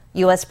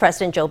U.S.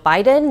 President Joe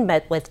Biden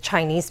met with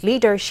Chinese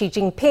leader Xi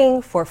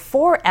Jinping for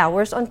 4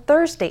 hours on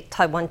Thursday,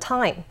 Taiwan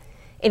time.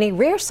 In a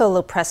rare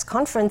solo press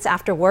conference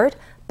afterward,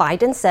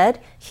 Biden said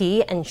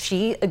he and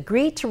Xi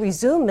agreed to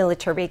resume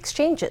military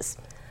exchanges.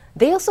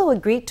 They also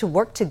agreed to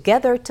work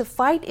together to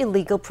fight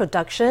illegal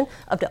production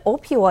of the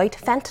opioid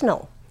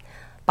fentanyl.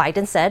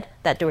 Biden said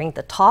that during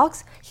the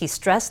talks, he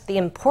stressed the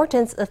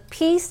importance of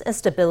peace and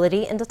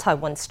stability in the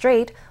Taiwan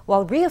Strait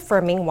while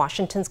reaffirming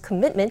Washington's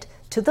commitment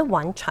to the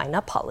One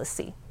China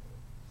policy.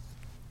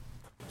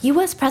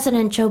 U.S.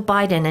 President Joe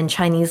Biden and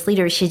Chinese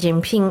leader Xi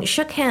Jinping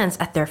shook hands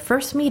at their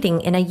first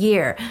meeting in a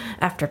year.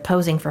 After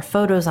posing for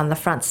photos on the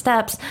front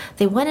steps,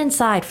 they went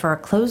inside for a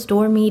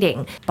closed-door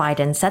meeting.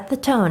 Biden set the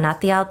tone at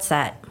the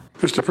outset.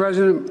 Mr.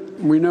 President,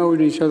 we know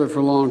each other for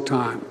a long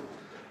time.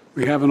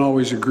 We haven't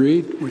always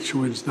agreed, which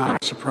was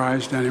not a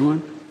surprise to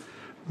anyone.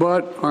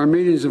 But our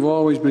meetings have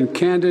always been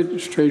candid,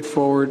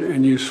 straightforward,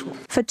 and useful.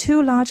 For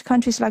two large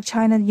countries like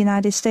China and the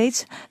United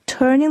States,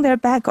 turning their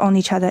back on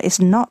each other is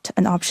not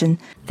an option.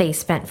 They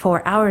spent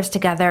 4 hours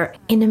together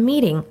in a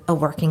meeting, a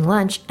working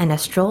lunch, and a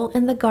stroll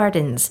in the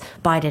gardens.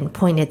 Biden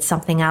pointed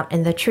something out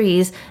in the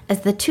trees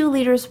as the two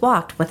leaders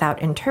walked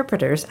without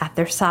interpreters at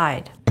their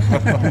side.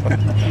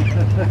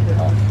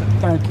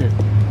 Thank you.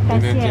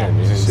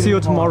 See you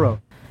tomorrow.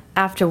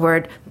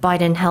 Afterward,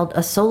 Biden held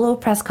a solo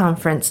press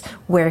conference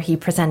where he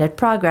presented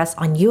progress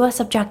on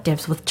U.S.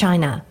 objectives with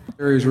China.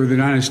 Areas where the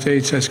United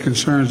States has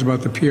concerns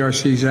about the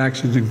PRC's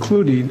actions,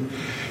 including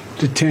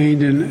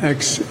detained and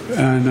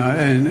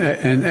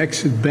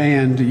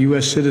ex-banned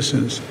U.S.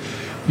 citizens,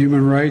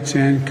 human rights,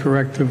 and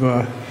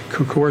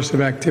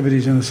coercive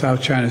activities in the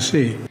South China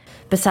Sea.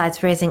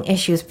 Besides raising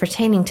issues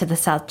pertaining to the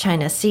South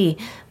China Sea,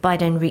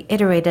 Biden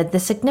reiterated the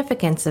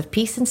significance of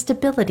peace and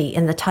stability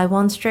in the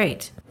Taiwan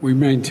Strait. We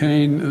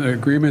maintain the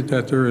agreement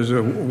that there is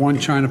a one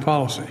China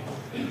policy,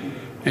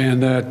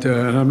 and that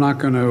I'm not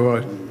going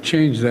to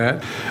change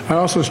that. I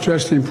also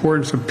stress the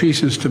importance of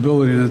peace and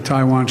stability in the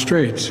Taiwan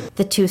Straits.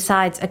 The two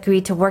sides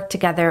agreed to work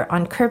together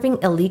on curbing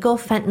illegal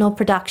fentanyl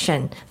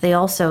production. They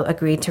also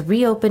agreed to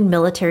reopen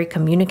military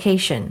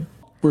communication.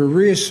 We're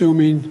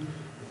reassuming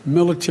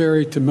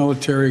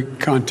military-to-military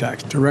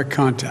contacts, direct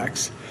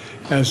contacts.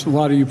 As a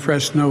lot of you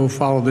press know who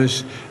follow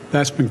this,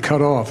 that's been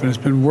cut off, and it's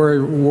been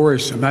very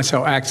worrisome. That's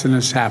how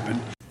accidents happen.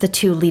 The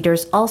two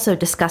leaders also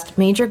discussed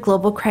major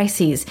global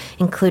crises,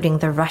 including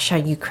the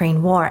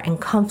Russia-Ukraine war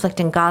and conflict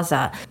in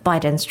Gaza.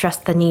 Biden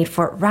stressed the need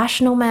for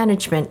rational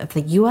management of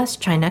the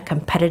U.S.-China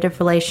competitive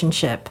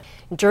relationship.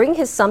 During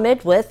his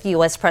summit with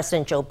U.S.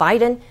 President Joe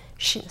Biden,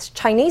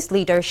 Chinese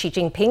leader Xi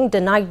Jinping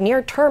denied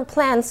near-term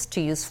plans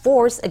to use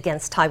force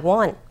against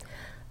Taiwan.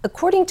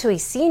 According to a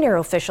senior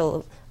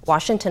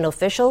Washington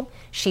official,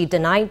 Xi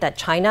denied that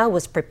China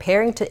was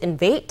preparing to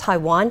invade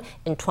Taiwan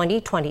in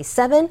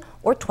 2027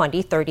 or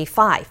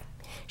 2035.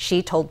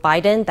 Xi told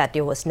Biden that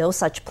there was no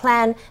such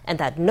plan and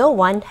that no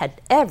one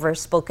had ever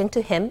spoken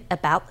to him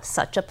about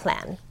such a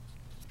plan.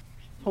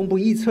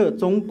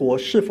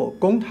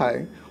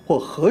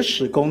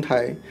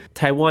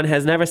 Taiwan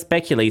has never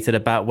speculated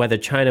about whether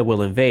China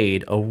will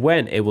invade or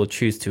when it will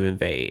choose to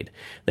invade.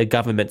 The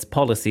government's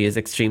policy is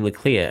extremely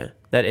clear.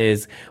 That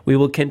is, we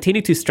will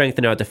continue to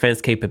strengthen our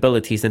defense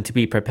capabilities and to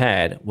be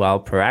prepared while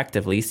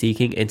proactively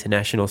seeking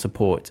international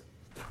support.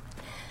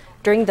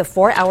 During the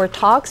 4-hour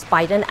talks,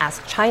 Biden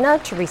asked China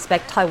to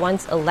respect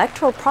Taiwan's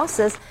electoral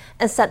process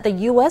and said the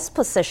U.S.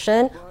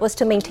 position was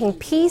to maintain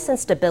peace and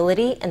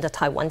stability in the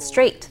Taiwan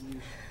Strait.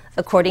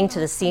 According to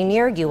the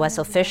senior U.S.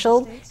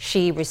 official,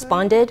 Xi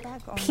responded,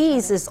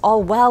 "Peace is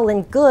all well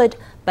and good,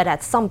 but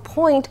at some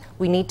point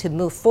we need to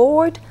move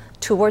forward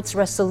towards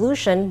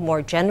resolution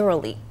more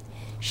generally."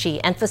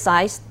 Xi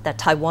emphasized that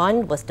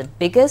Taiwan was the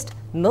biggest,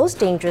 most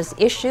dangerous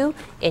issue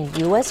in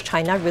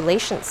U.S.-China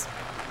relations.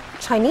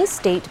 Chinese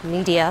state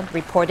media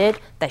reported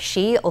that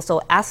Xi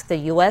also asked the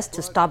U.S.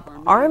 to stop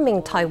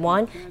arming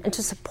Taiwan and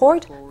to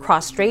support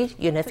cross-strait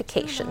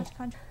unification.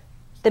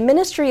 The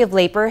Ministry of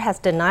Labor has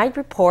denied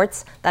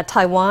reports that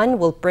Taiwan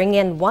will bring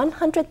in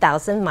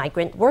 100,000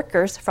 migrant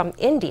workers from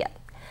India.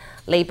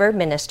 Labor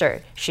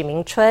Minister Xu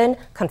Ming-chun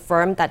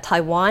confirmed that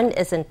Taiwan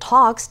is in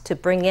talks to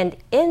bring in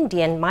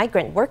Indian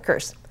migrant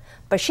workers,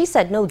 but she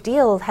said no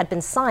deal had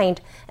been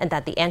signed and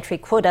that the entry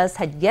quotas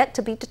had yet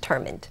to be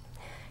determined.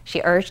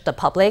 She urged the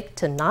public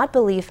to not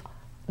believe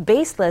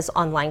baseless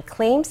online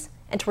claims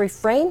and to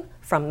refrain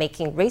from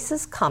making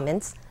racist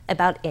comments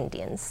about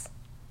Indians.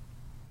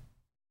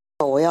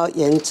 我要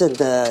严正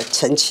的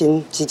澄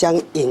清，即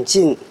将引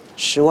进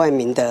10万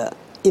名的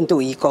印度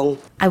移工。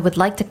 I would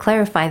like to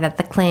clarify that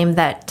the claim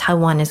that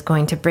Taiwan is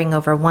going to bring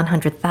over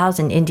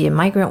 100,000 Indian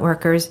migrant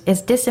workers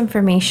is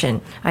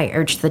disinformation. I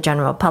urge the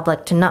general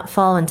public to not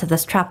fall into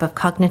this trap of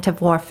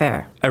cognitive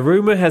warfare. A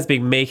rumor has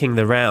been making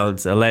the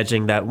rounds,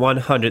 alleging that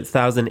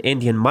 100,000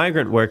 Indian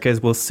migrant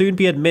workers will soon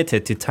be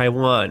admitted to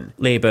Taiwan.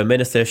 Labor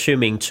Minister Xu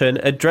Ming-chun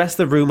addressed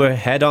the rumor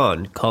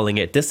head-on, calling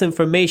it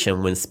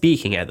disinformation when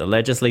speaking at the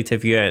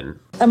Legislative Yuan.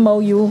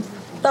 MOU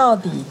到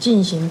底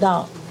进行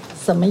到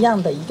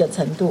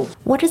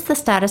What is the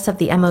status of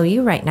the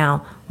MOU right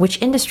now?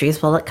 Which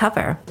industries will it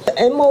cover?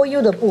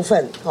 MOU 的部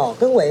分，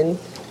跟委员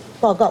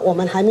报告，我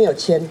们还没有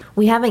签。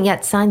 We haven't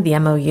yet signed the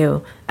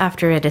MOU.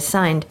 After it is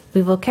signed,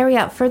 we will carry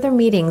out further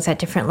meetings at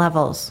different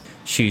levels.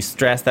 She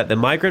stressed that the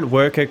migrant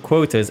worker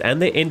quotas and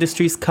the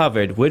industries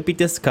covered would be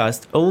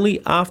discussed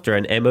only after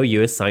an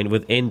MOU is signed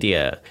with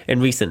India.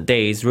 In recent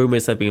days,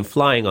 rumors have been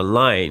flying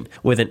online,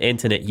 with an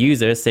internet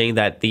user saying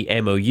that the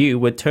MOU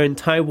would turn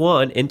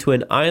Taiwan into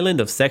an island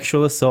of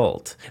sexual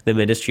assault. The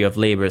Ministry of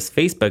Labor's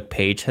Facebook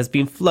page has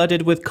been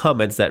flooded with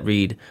comments that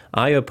read,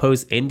 "I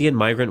oppose Indian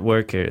migrant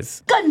workers."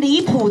 更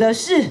离谱的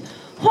是，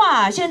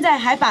现在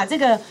还把这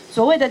个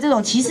所谓的这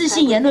种歧视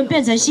性言论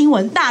变成新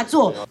闻大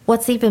作。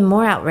 What's even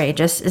more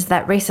outrageous is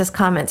that racist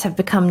comments have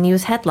become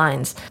news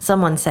headlines.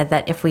 Someone said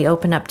that if we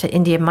open up to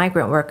Indian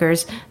migrant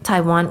workers,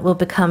 Taiwan will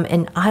become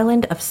an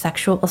island of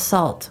sexual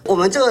assault. 我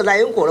们这个来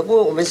源国的部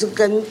分，我们是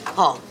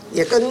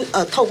也跟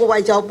透过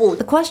外交部。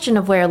 The question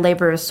of where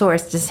labor is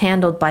sourced is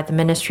handled by the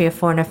Ministry of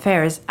Foreign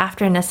Affairs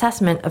after an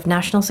assessment of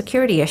national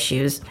security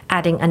issues.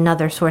 Adding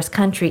another source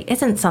country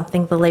isn't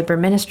something the Labor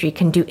Ministry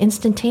can do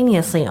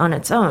instantaneously on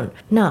its own.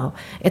 No,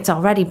 it's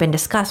already been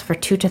discussed for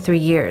 2 to 3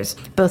 years.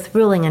 Both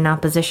ruling and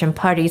opposition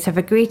parties have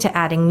agreed to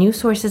adding new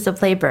sources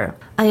of labor.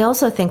 I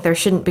also think there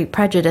shouldn't be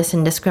prejudice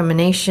and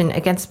discrimination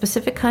against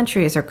specific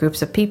countries or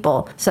groups of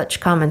people. Such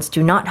comments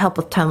do not help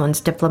with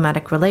Taiwan's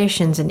diplomatic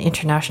relations and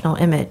international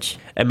image.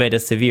 Amid a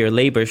severe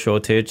labor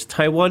shortage,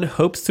 Taiwan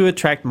hopes to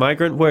attract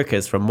migrant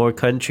workers from more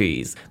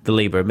countries. The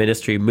Labor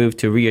Ministry moved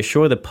to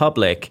reassure the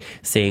public,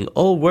 saying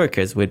all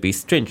workers would be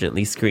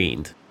stringently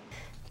screened.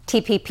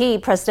 TPP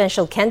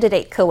presidential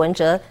candidate Ko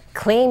Wen-je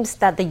claims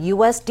that the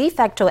U.S. de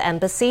facto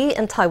embassy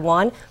in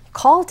Taiwan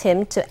called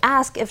him to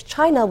ask if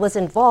China was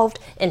involved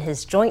in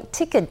his joint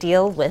ticket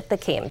deal with the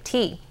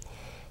KMT.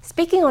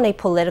 Speaking on a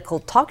political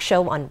talk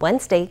show on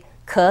Wednesday,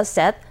 Ke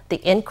said the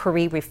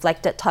inquiry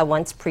reflected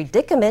Taiwan's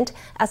predicament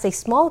as a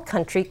small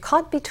country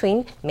caught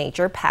between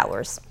major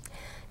powers.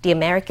 The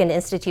American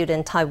Institute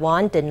in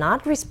Taiwan did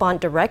not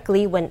respond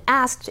directly when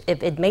asked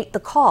if it made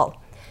the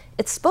call.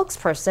 Its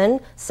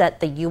spokesperson said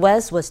the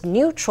U.S. was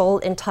neutral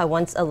in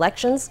Taiwan's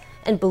elections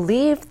and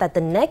believed that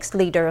the next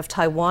leader of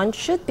Taiwan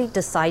should be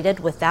decided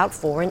without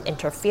foreign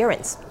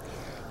interference.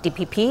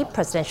 DPP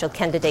presidential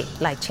candidate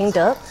Lai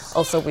Ching-te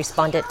also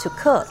responded to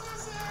Ke.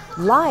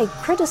 Lai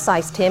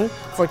criticized him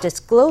for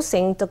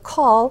disclosing the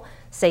call,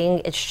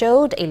 saying it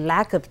showed a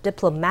lack of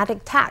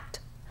diplomatic tact.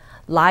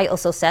 Lai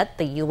also said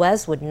the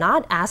U.S. would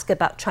not ask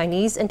about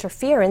Chinese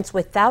interference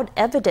without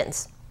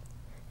evidence.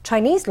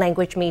 Chinese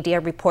language media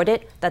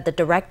reported that the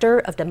director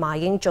of the Ma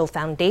Ying-jeou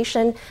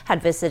Foundation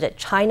had visited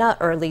China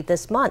early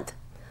this month.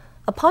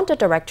 Upon the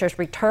director's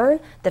return,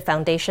 the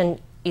foundation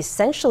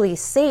essentially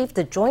saved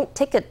the joint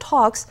ticket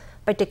talks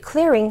by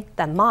declaring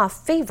that Ma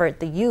favored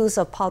the use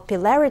of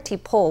popularity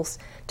polls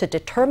to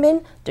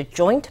determine the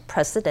joint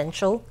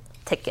presidential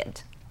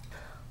ticket.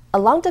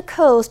 Along the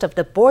coast of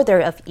the border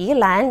of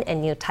Yilan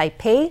and New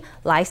Taipei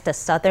lies the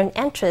southern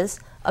entrance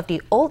of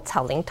the Old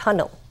Taoling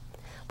Tunnel.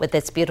 With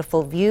its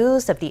beautiful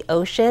views of the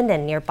ocean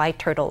and nearby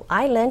Turtle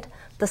Island,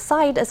 the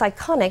site is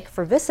iconic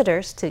for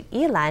visitors to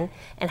Yilan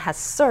and has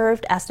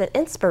served as the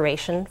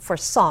inspiration for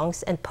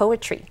songs and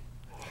poetry.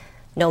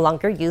 No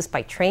longer used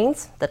by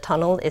trains, the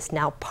tunnel is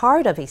now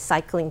part of a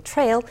cycling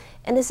trail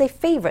and is a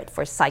favorite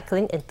for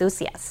cycling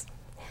enthusiasts.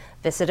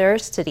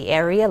 Visitors to the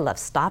area love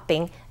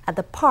stopping at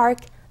the park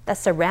that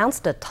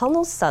surrounds the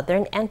tunnel's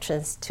southern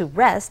entrance to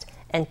rest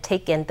and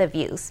take in the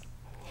views.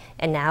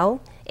 And now,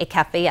 a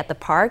cafe at the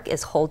park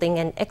is holding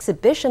an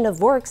exhibition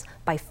of works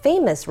by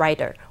famous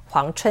writer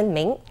Huang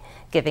Chunming,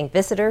 giving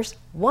visitors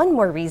one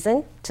more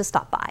reason to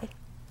stop by.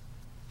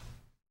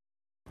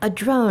 A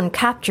drone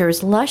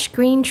captures lush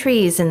green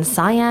trees in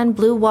cyan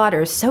blue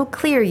water so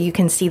clear you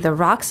can see the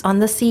rocks on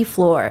the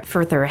seafloor.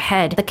 Further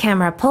ahead, the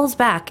camera pulls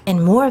back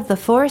and more of the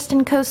forest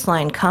and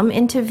coastline come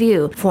into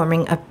view,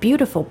 forming a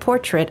beautiful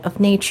portrait of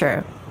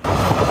nature.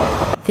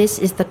 This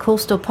is the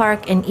coastal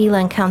park in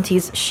Yilan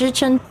County's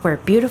Shichen, where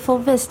beautiful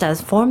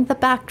vistas form the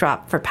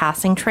backdrop for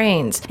passing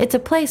trains. It's a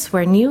place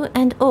where new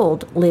and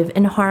old live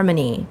in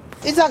harmony.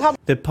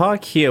 The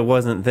park here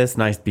wasn't this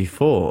nice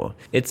before.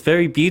 It's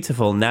very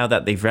beautiful now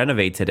that they've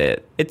renovated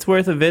it. It's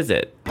worth a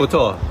visit.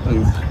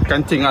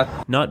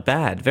 Not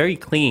bad, very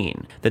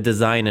clean. The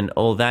design and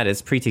all that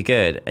is pretty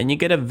good, and you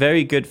get a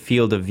very good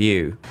field of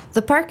view.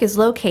 The park is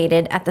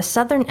located at the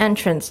southern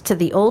entrance to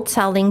the Old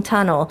Taoling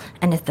Tunnel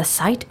and is the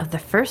site of the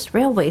first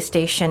railway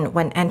station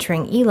when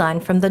entering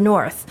Yilan from the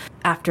north.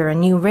 After a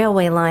new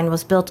railway line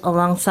was built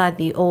alongside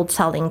the Old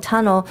Taoling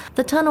Tunnel,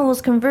 the tunnel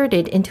was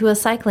converted into a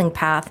cycling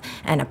path,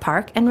 and a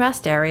park and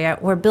rest area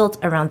were built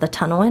around the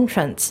tunnel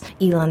entrance.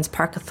 Yilan's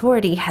Park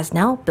Authority has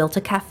now built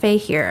a cafe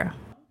here.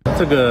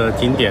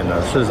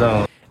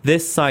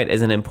 This site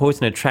is an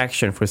important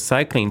attraction for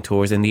cycling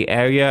tours in the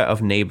area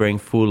of neighboring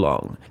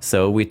Fulong.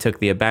 So we took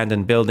the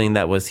abandoned building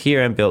that was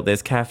here and built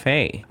this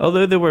cafe.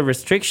 Although there were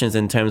restrictions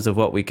in terms of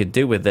what we could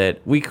do with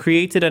it, we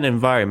created an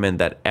environment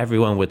that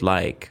everyone would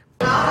like.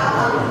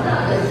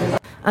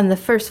 On the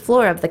first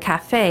floor of the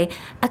cafe,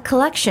 a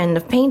collection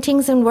of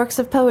paintings and works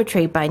of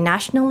poetry by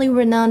nationally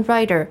renowned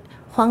writer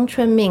Huang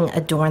Chunming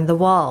adorn the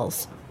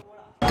walls.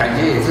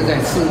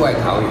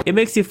 It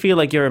makes you feel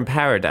like you're in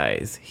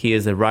paradise. He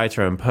is a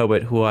writer and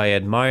poet who I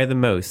admire the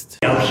most.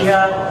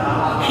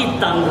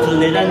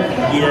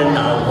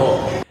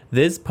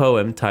 This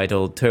poem,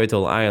 titled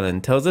Turtle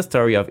Island, tells the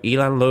story of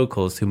Yilan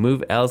locals who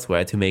move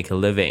elsewhere to make a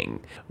living.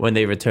 When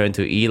they return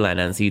to Yilan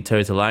and see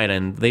Turtle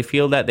Island, they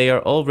feel that they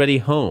are already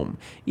home,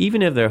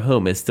 even if their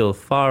home is still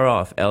far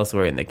off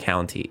elsewhere in the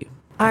county.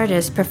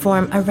 Artists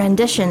perform a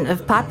rendition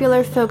of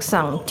popular folk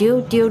song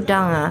Diu Diu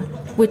Danga,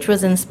 which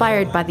was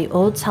inspired by the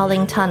old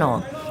Caoling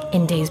Tunnel.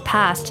 In days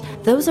past,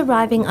 those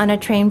arriving on a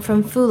train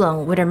from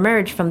Fulong would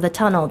emerge from the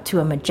tunnel to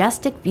a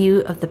majestic view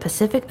of the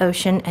Pacific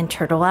Ocean and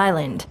Turtle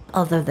Island.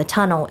 Although the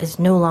tunnel is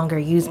no longer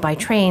used by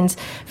trains,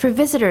 for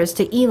visitors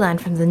to Yilan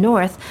from the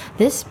north,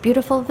 this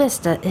beautiful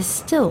vista is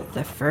still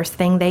the first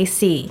thing they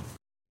see.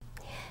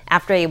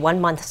 After a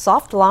one-month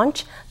soft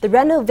launch, the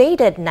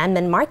renovated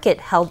Nanmen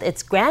Market held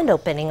its grand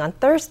opening on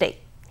Thursday.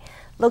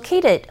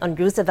 Located on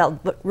Roosevelt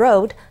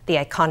Road, the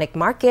iconic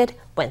market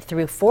went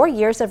through 4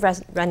 years of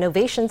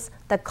renovations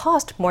that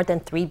cost more than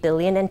 3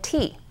 billion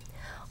NT.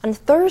 On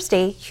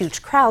Thursday,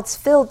 huge crowds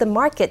filled the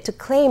market to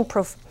claim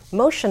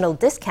promotional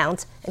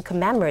discounts and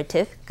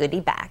commemorative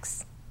goodie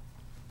bags.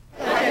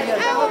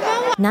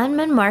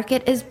 Nanmen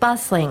Market is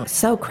bustling,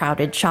 so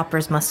crowded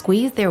shoppers must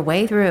squeeze their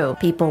way through.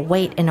 People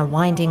wait in a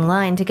winding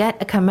line to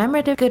get a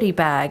commemorative goodie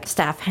bag.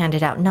 Staff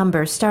handed out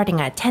numbers starting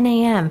at 10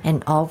 a.m.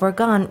 and all were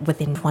gone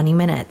within 20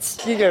 minutes.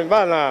 The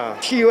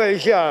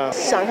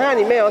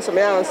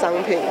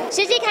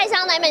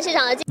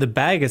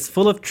bag is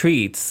full of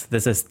treats.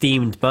 There's a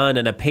steamed bun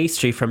and a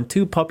pastry from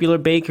 2 popular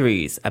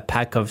bakeries, a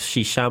pack of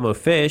shishamo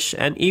fish,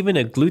 and even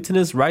a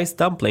glutinous rice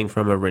dumpling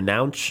from a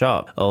renowned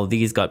shop. All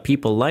these got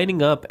people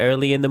lining up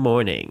early in the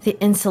morning. The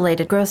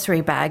insulated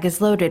grocery bag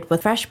is loaded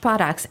with fresh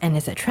products and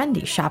is a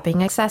trendy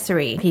shopping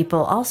accessory.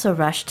 People also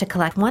rush to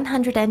collect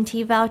 100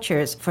 NT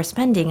vouchers for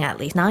spending at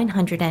least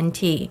 900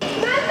 NT.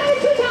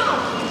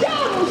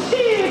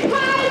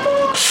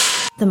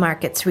 The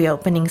market's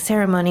reopening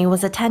ceremony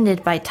was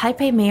attended by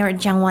Taipei Mayor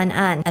Jiang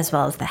Wan-an, as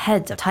well as the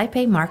heads of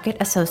Taipei market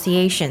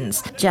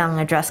associations. Jiang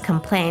addressed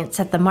complaints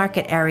that the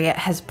market area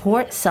has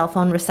poor cell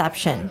phone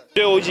reception.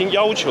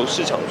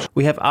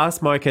 We have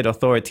asked market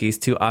authorities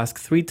to ask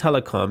 3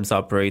 telecoms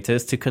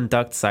operators to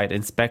conduct site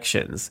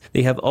inspections.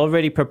 They have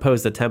already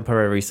proposed a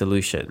temporary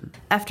solution.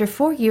 After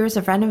 4 years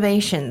of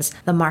renovations,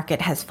 the market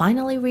has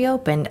finally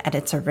reopened at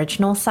its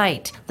original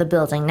site. The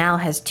building now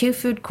has 2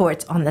 food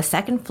courts on the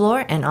 2nd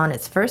floor and on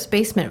its first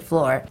basement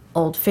floor.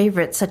 Old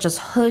favorites such as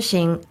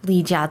Hexing,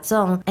 Li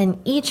Jiazong, and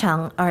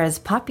Yichang are as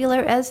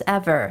popular as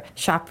ever.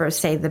 Shoppers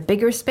say the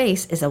bigger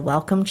space is a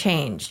welcome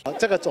change.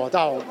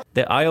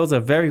 The aisles are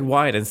very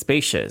wide and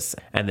spacious,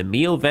 and the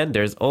meal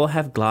vendors all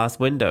have glass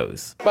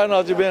windows.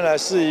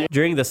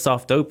 During the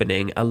soft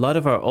opening, a lot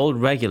of our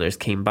old regulars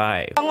came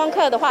by.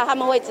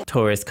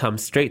 Tourists come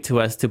straight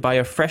to us to buy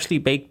our freshly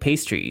baked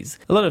pastries.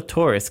 A lot of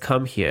tourists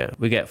come here.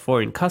 We get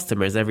foreign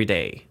customers every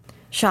day.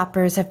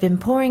 Shoppers have been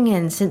pouring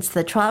in since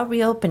the trial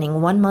reopening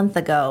 1 month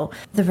ago.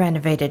 The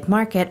renovated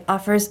market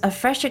offers a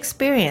fresh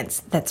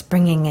experience that's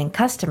bringing in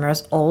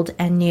customers old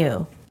and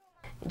new.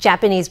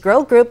 Japanese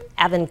girl group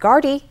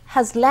Avant-Garde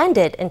has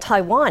landed in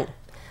Taiwan.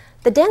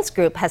 The dance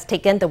group has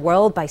taken the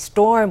world by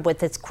storm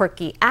with its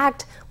quirky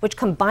act, which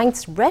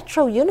combines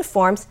retro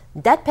uniforms,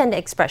 deadpan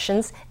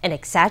expressions, and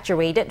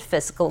exaggerated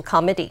physical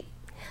comedy.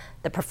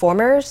 The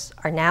performers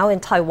are now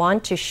in Taiwan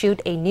to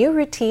shoot a new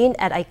routine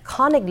at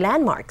iconic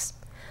landmarks.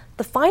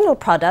 The final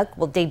product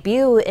will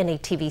debut in a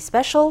TV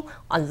special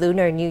on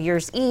Lunar New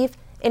Year's Eve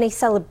in a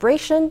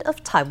celebration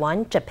of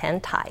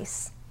Taiwan-Japan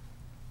ties.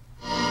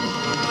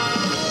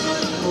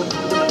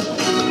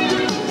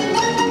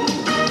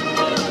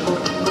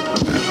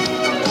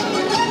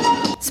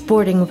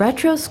 Sporting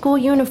retro school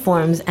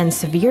uniforms and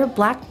severe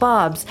black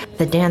bobs,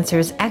 the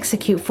dancers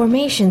execute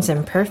formations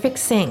in perfect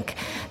sync.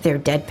 Their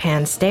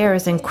deadpan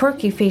stares and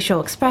quirky facial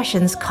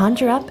expressions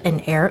conjure up an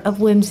air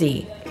of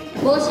whimsy.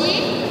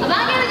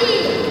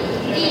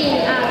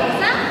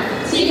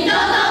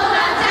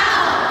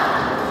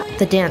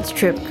 The dance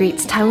troupe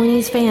greets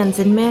Taiwanese fans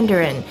in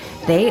Mandarin.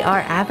 They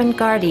are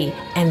Avant-Garde,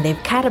 and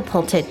they've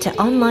catapulted to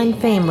online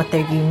fame with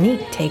their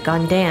unique take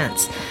on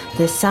dance.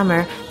 This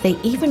summer, they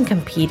even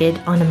competed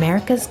on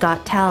America's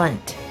Got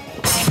Talent.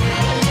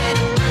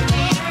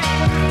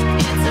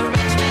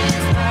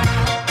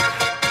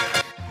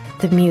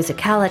 The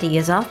musicality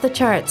is off the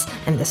charts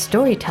and the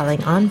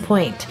storytelling on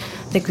point.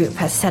 The group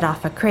has set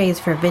off a craze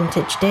for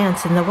vintage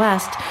dance in the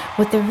West,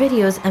 with their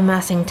videos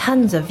amassing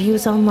tons of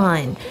views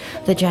online.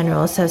 The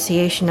General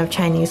Association of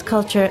Chinese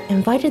Culture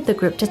invited the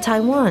group to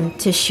Taiwan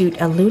to shoot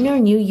a Lunar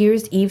New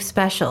Year's Eve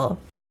special.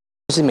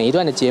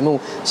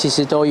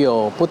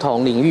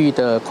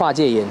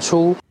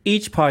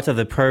 Each part of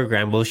the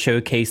program will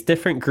showcase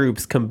different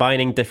groups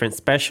combining different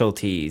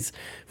specialties.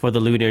 For the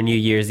Lunar New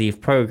Year's Eve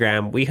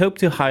program, we hope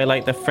to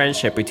highlight the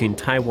friendship between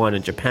Taiwan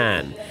and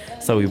Japan.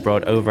 So we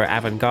brought over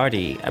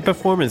Avantgarde, a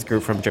performance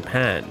group from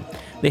Japan.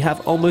 They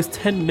have almost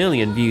 10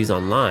 million views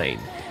online.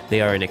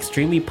 They are an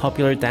extremely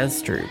popular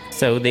dance troupe,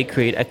 so they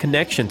create a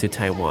connection to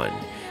Taiwan.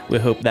 We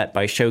hope that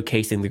by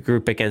showcasing the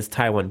group against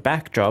Taiwan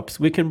backdrops,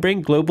 we can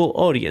bring global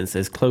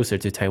audiences closer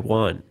to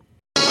Taiwan.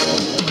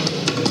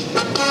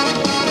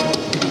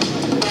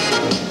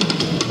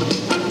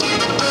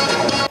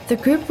 The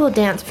group will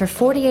dance for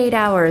 48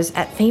 hours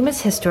at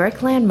famous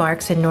historic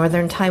landmarks in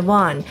northern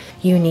Taiwan.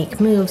 Unique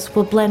moves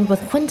will blend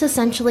with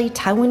quintessentially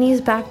Taiwanese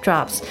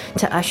backdrops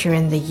to usher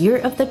in the Year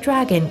of the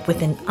Dragon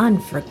with an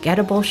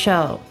unforgettable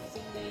show.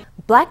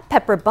 Black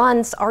pepper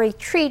buns are a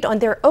treat on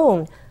their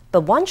own,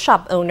 but one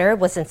shop owner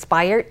was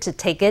inspired to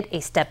take it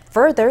a step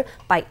further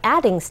by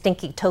adding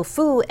stinky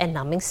tofu and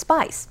numbing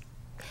spice.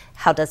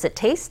 How does it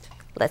taste?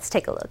 Let's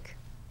take a look.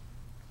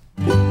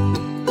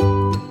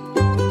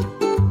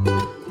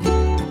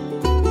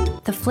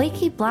 The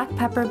flaky black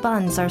pepper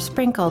buns are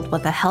sprinkled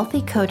with a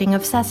healthy coating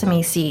of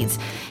sesame seeds.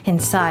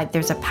 Inside,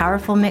 there's a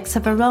powerful mix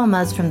of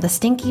aromas from the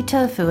stinky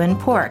tofu and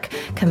pork,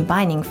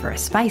 combining for a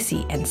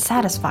spicy and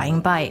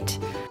satisfying bite.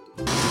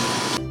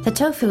 The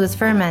tofu is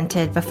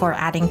fermented before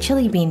adding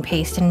chili bean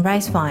paste and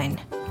rice wine.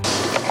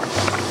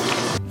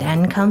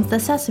 Then comes the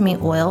sesame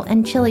oil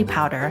and chili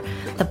powder.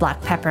 The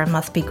black pepper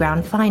must be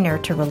ground finer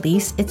to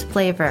release its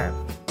flavor.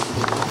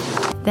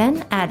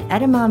 Then add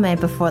edamame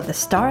before the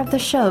star of the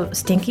show,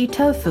 stinky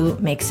tofu,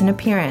 makes an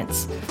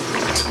appearance.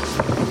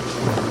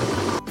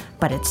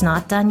 But it's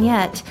not done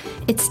yet.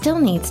 It still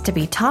needs to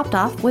be topped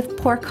off with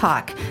pork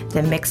hock,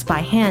 then mixed by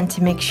hand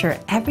to make sure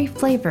every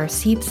flavor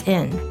seeps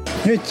in.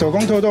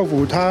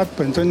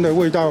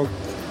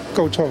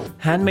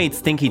 Handmade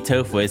stinky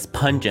tofu is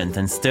pungent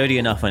and sturdy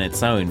enough on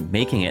its own,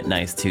 making it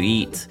nice to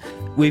eat.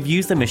 We've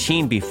used a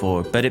machine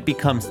before, but it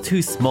becomes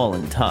too small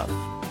and tough.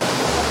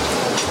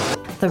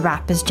 The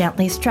wrap is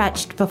gently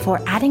stretched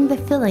before adding the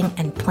filling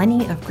and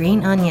plenty of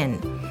green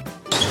onion.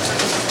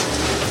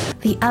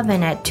 The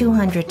oven at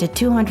 200 to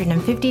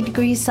 250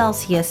 degrees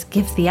Celsius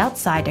gives the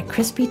outside a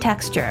crispy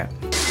texture.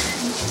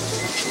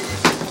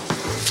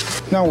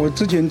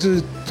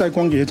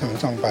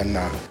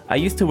 I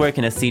used to work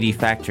in a CD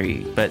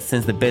factory, but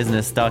since the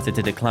business started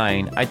to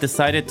decline, I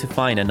decided to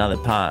find another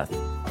path.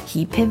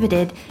 He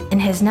pivoted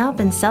and has now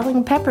been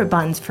selling pepper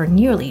buns for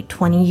nearly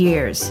 20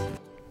 years.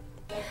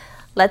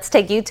 Let's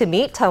take you to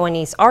meet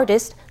Taiwanese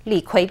artist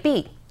Li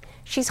Kui-bi.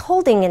 She's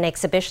holding an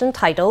exhibition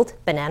titled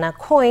Banana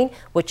Coin,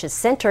 which is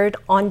centered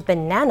on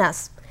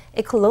bananas,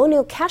 a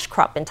colonial cash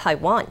crop in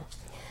Taiwan.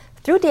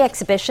 Through the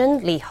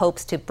exhibition, Li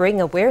hopes to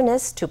bring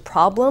awareness to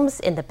problems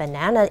in the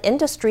banana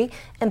industry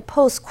and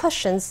pose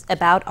questions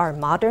about our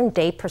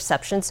modern-day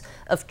perceptions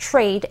of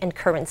trade and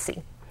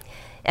currency.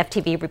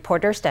 FTV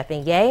reporter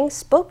Stephanie Yang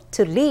spoke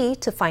to Li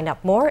to find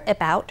out more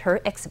about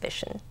her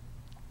exhibition.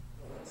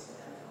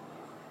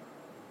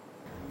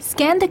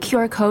 Scan the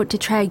QR code to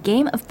try a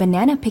game of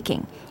banana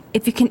picking.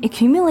 If you can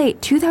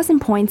accumulate 2,000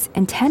 points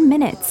in 10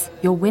 minutes,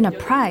 you'll win a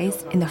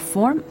prize in the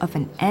form of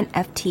an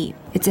NFT.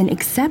 It's an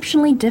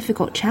exceptionally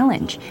difficult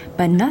challenge,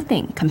 but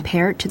nothing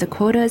compared to the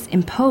quotas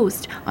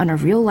imposed on a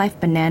real-life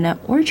banana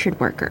orchard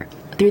worker.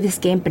 Through this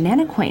game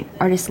Banana Coin,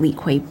 artist Li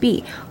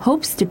Kui-bi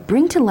hopes to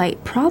bring to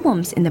light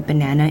problems in the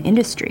banana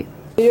industry.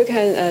 You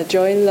can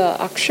join the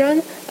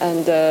auction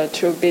and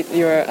to bid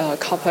your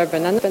copper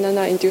banana.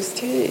 Banana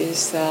industry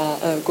is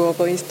a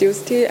global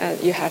industry, and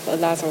you have a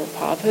lot of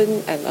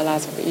problems and a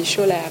lot of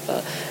issues.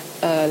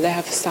 They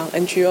have some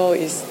NGO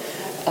is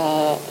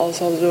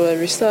also do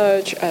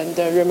research and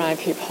remind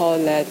people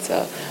that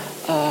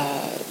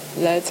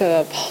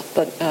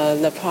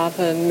the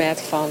problem made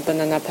from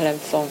banana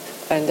platform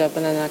and the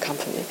banana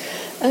company.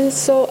 And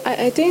so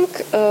I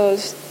think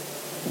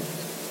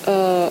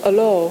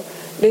although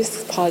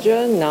this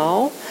project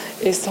now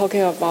is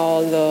talking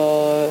about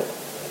the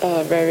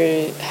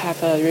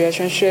have a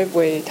relationship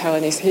with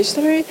Taiwanese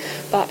history,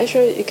 but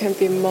actually it can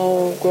be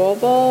more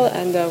global,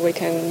 and we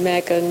can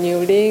make a new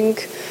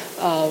link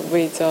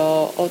with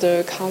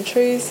other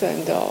countries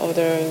and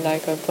other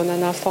like a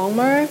banana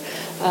farmer,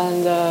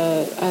 and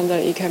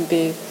it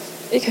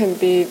can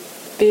be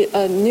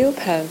a new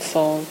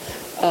platform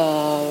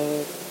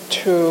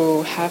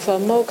to have a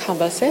more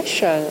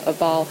conversation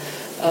about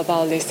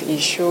this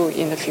issue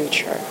in the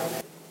future.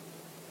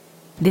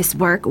 This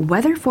work,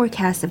 Weather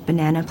Forecast of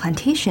Banana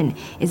Plantation,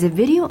 is a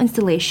video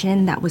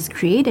installation that was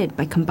created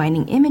by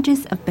combining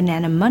images of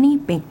banana money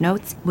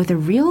banknotes with a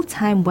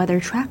real-time weather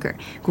tracker,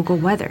 Google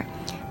Weather.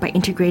 By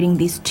integrating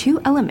these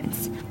two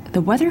elements, the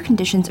weather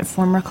conditions of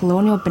former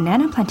colonial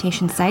banana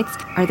plantation sites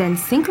are then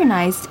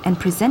synchronized and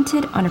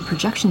presented on a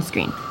projection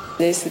screen.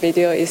 This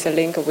video is a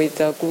link with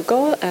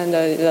Google, and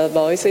the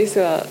voice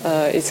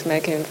is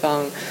making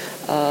from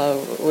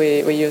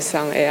we use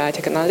some AI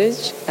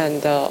technology,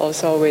 and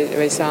also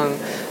with some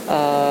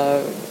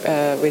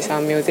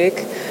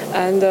music,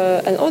 and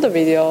all the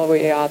video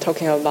we are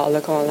talking about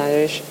the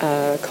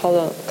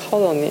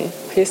colony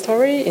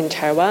history in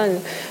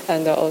Taiwan,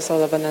 and also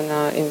the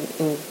banana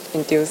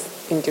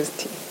induced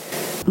tea.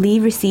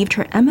 Lee received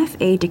her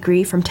MFA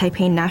degree from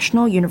Taipei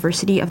National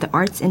University of the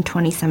Arts in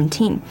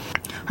 2017.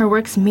 Her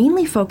works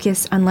mainly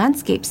focus on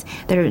landscapes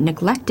that are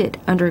neglected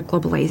under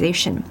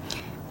globalization.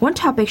 One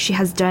topic she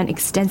has done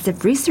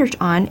extensive research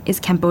on is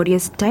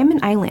Cambodia's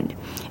Diamond Island.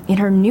 In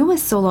her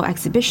newest solo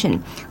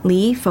exhibition,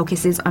 Lee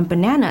focuses on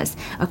bananas,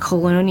 a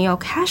colonial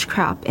cash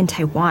crop in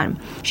Taiwan.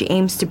 She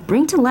aims to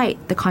bring to light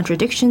the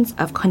contradictions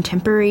of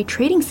contemporary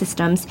trading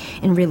systems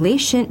in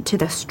relation to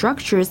the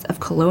structures of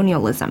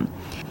colonialism.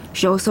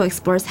 She also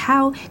explores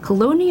how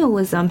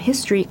colonialism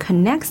history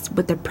connects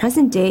with the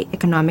present-day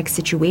economic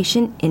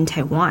situation in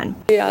Taiwan.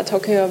 We are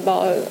talking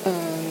about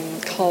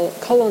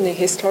colony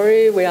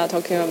history, we are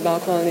talking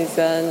about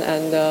colonialism,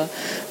 and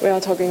we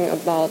are talking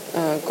about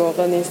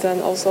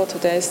globalism, also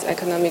today's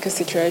economic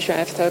situation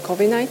after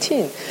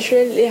COVID-19.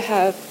 Actually,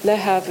 they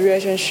have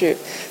relationship.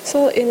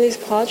 So in this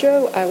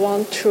project, I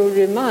want to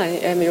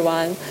remind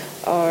everyone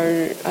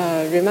or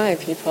remind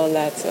people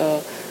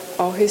that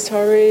our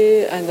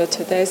history and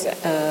today's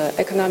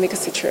economic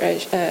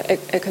situation,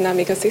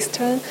 economic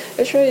system,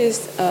 actually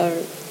is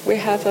we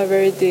have a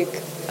very deep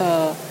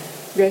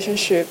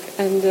relationship,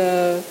 and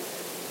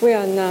we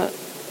are not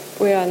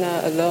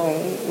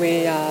alone.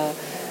 We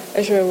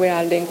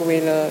are linked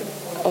with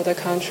other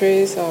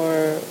countries,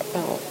 or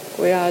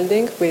we are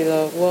linked with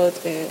the world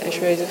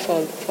actually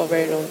for a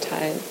very long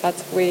time. But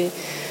we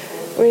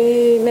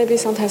maybe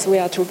sometimes we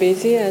are too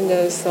busy,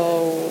 and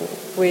so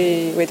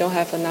we don't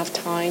have enough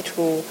time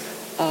to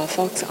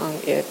focus on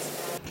it.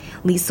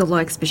 Lee's solo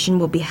exhibition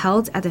will be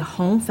held at the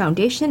Home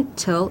Foundation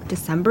till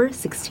December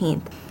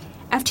 16th.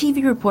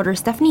 FTV reporter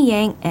Stephanie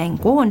Yang and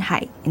Guo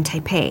Wenhai in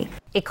Taipei.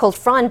 A cold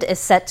front is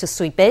set to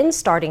sweep in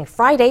starting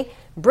Friday,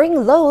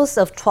 bring lows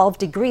of 12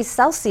 degrees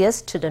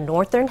Celsius to the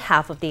northern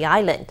half of the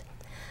island.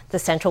 The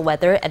Central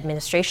Weather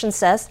Administration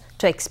says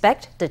to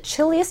expect the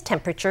chilliest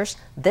temperatures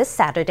this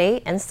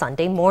Saturday and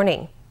Sunday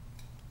morning.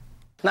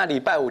 那礼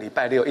拜五、礼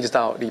拜六一直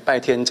到礼拜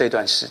天这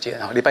段时间，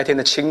礼拜天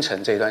的清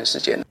晨这段时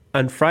间。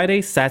On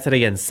Friday,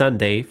 Saturday, and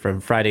Sunday, from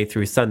Friday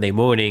through Sunday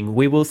morning,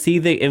 we will see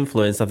the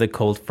influence of the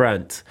cold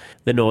front.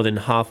 The northern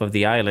half of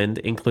the island,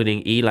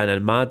 including Yilan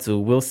and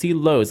Mazu, will see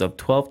lows of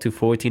 12 to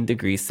 14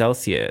 degrees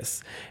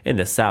Celsius. In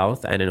the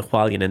south and in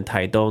Hualien and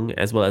Taidong,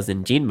 as well as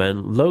in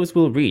Jinmen, lows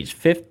will reach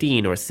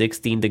 15 or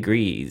 16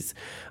 degrees.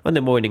 On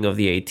the morning of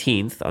the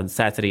 18th, on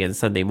Saturday and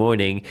Sunday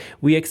morning,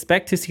 we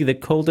expect to see the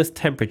coldest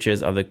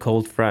temperatures of the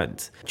cold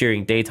front.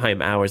 During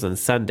daytime hours on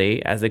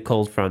Sunday, as the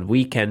cold front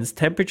weakens,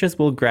 temperatures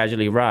will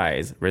gradually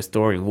rise,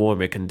 restoring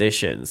warmer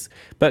conditions.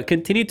 But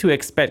continue to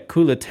expect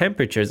cooler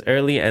temperatures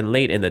early and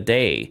late in the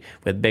day,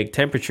 with big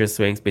temperature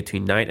swings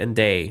between night and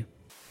day.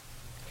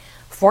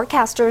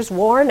 Forecasters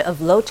warn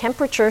of low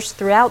temperatures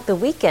throughout the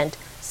weekend,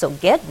 so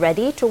get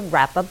ready to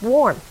wrap up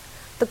warm.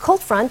 The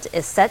cold front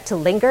is set to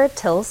linger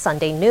till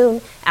Sunday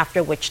noon,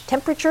 after which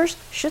temperatures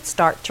should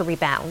start to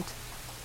rebound.